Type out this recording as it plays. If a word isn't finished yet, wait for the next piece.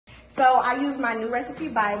So I use my new recipe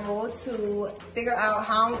Bible to figure out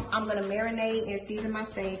how I'm gonna marinate and season my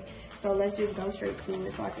steak. So let's just go straight to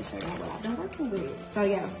it so I can show you what I've been working with. So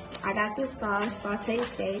yeah, I got this sauce, sauteed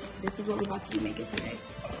steak. This is what we're about to be making today.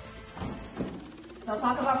 So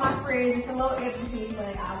talk about my fridge, it's a little empty,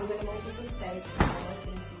 but I was gonna make some steak. So let's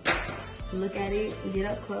get into it. Look at it, get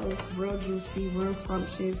up close, real juicy, real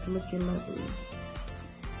scrumptious, looking lovely.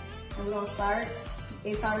 And we're gonna start.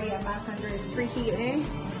 It's already at 500, it's preheating.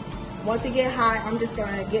 Once it get hot, I'm just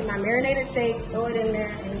gonna get my marinated steak, throw it in there,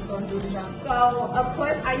 and it's gonna do the job. So, of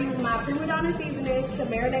course, I use my Premadonna seasoning to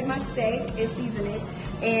marinate my steak and season it.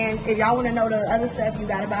 And if y'all wanna know the other stuff, you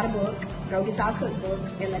gotta buy the book. Go get y'all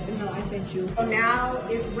cookbooks and let them know I sent you. So now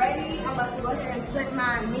it's ready. I'm about to go ahead and put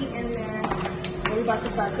my meat in there, and we're about to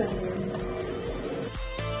start cooking it.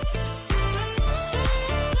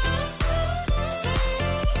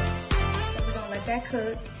 So we're gonna let that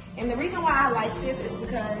cook. And the reason why I like this is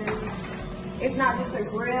because it's not just a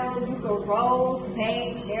grill. You can roast,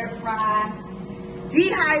 bake, air fry,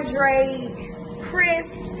 dehydrate,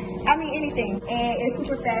 crisp, I mean anything. And it's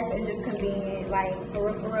super fast and just convenient. Like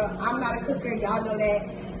for real, I'm not a cooker, y'all know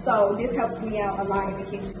that. So this helps me out a lot in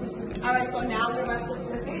the kitchen. All right, so now we're about to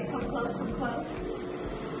flip it. Come close, come close.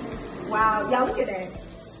 Wow, y'all look at that.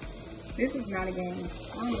 This is not a game.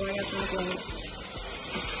 I don't know why y'all think like it.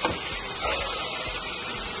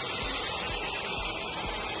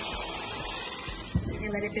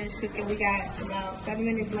 And let it finish cooking. We got about 7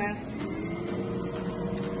 minutes left.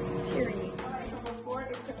 Period. Alright, so before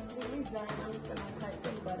it's completely done, I'm just gonna cut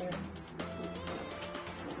some butter.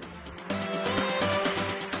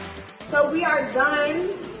 So we are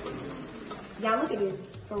done. Y'all look at this,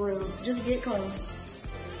 for real. Just get close.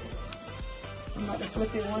 I'm about to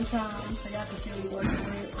flip it one time so y'all can see what we're working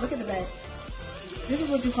with. Look at the back. This is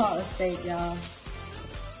what you call a steak, y'all.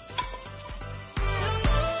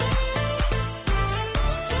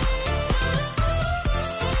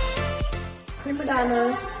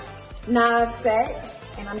 Premadonna knife set,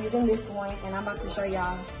 and I'm using this one, and I'm about to show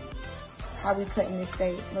y'all how we cutting this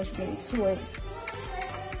steak. Let's get into it.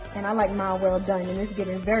 And I like mine well done, and it's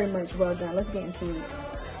getting very much well done. Let's get into it.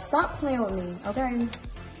 Stop playing with me, okay?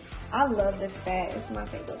 I love the fat. It's my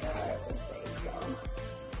favorite part of the steak, so.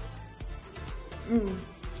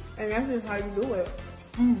 And that's just how you do it.